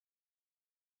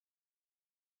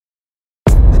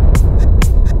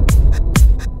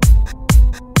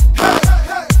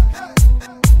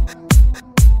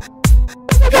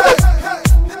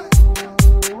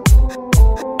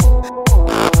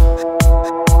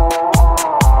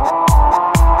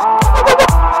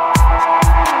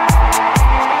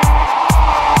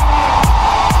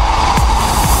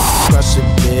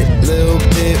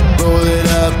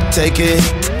like it.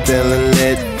 Feeling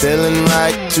lit, feeling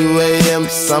right. 2 a.m.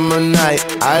 summer night.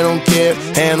 I don't care,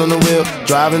 hand on the wheel.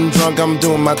 Driving drunk, I'm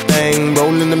doing my thing.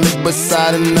 Rolling the mid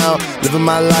beside and out. Living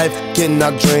my life, getting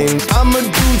our dreams. I'ma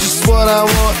do just what I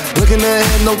want. Looking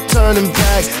ahead, no turning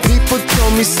back. People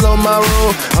told me slow my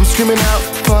roll. I'm screaming out,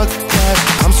 fuck that.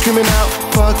 I'm screaming out,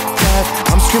 fuck that.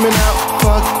 I'm screaming out,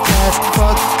 fuck that.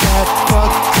 Fuck that,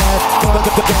 fuck that, fuck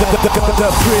that. The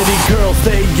pretty girls,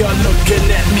 they are looking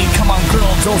at me. Come on girl,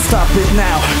 don't stop it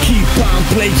now. Keep on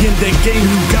playing the game,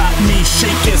 you got me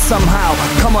shaking somehow.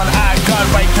 Come on, I got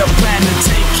right the plan to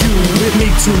take you with me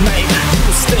tonight.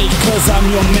 You stay cause I'm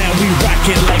your man, we rock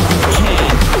it like we can.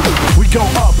 We go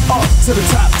up, up to the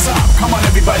top, top. Come on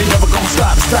everybody, never gonna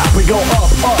stop, stop. We go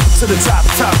up, up to the top,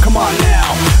 top. Come on now,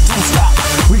 don't stop.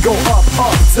 We go up,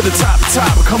 up to the top, top.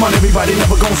 Come on everybody,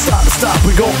 never gonna stop, stop.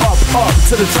 We go up, up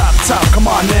to the top, top. Come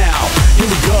on now, here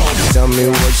we go. Tell me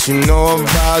what you know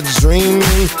about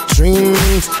dreaming,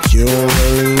 dreaming. You don't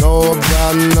really know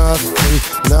about nothing,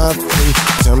 nothing.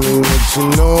 Tell me what you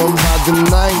know about the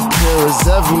night. There is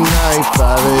every night,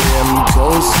 5 a.m.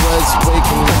 cold sweats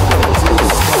waking up to the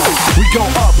sky. We go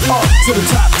up, up to the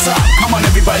top, top. Come on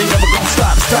everybody, never gonna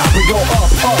stop, stop. We go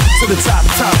up, up to the top,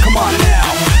 top. Come on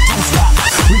now, don't stop.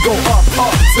 We go up,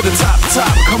 up to the top,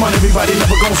 top. Come on everybody,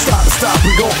 never gonna stop, stop.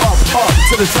 We go up, up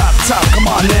to the top, top. Come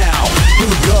on now, here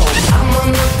we go. I'm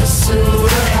on the pursuit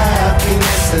of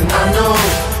happiness, and I know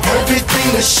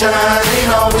everything that shines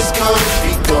ain't always gonna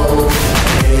be gold.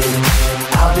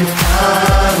 I'll be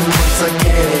fine once I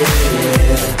get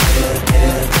it.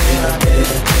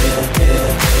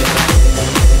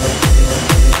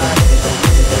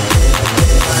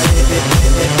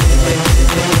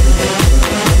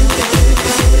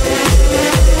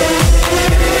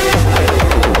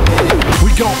 We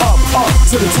go up, up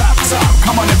to the top, top.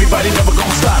 Come on everybody, never gonna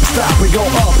stop, stop. We go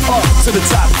up, up to the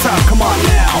top, top. Come on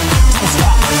now, don't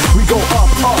stop. We go up,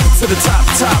 up to the top,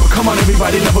 top. Come on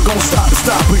everybody, never gonna stop,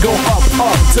 stop. We go up,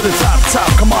 up to the top, top.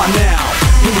 Come on now,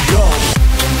 here we go.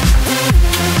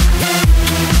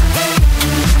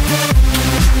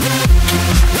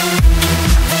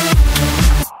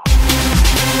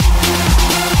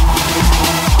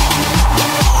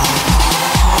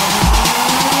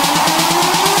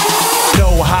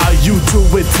 You do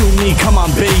it to me, come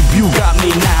on babe, you got me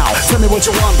now. Tell me what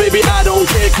you want baby, I don't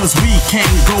care, cause we can't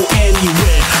go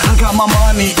anywhere. I got my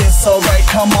money, it's alright,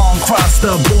 come on, cross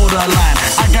the borderline.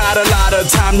 I got a lot of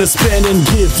time to spend and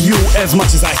give you as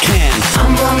much as I can.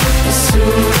 I'm on the pursuit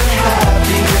of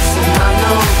happiness, and I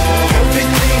know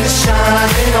everything that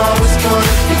shines ain't always gonna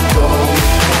be gold.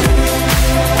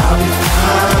 I'll be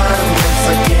fine once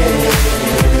I get it.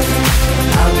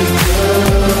 I'll be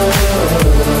good.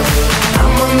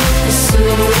 I'm on the pursuit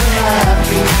of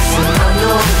happiness, and I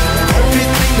know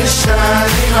everything that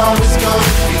shines ain't always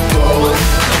gonna be gold.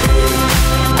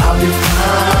 I'll be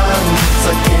fine once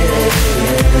I get it.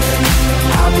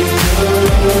 I'll be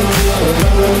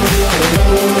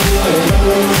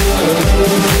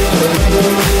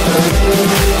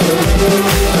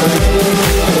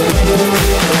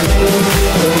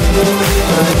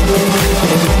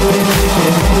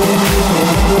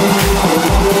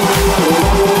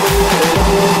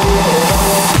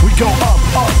We go up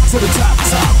to the top,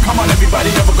 top. Come on everybody,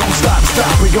 never gonna stop,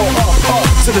 stop. We go up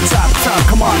to the top, top.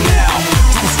 Come on now,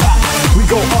 don't stop. We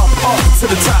go up to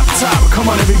the top, top. Come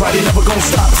on everybody, never gonna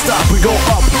stop, stop. We go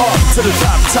up to the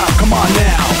top, top. Come on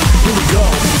now, here we go.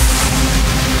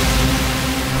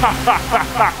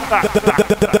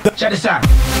 Check this out.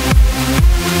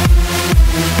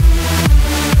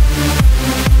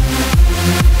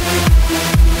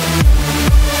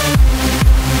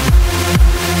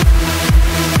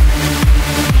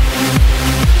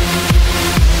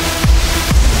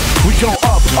 We go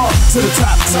up to the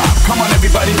top, top. Come on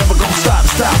everybody, never gonna stop,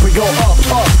 stop. We go up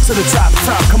to the top,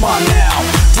 top. Come on now,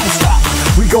 don't stop.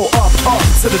 We go up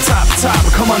to the top, top.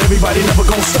 Come on everybody, never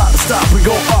gonna stop, stop. We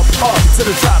go up to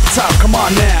the top, top. Come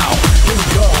on now, here we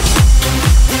go.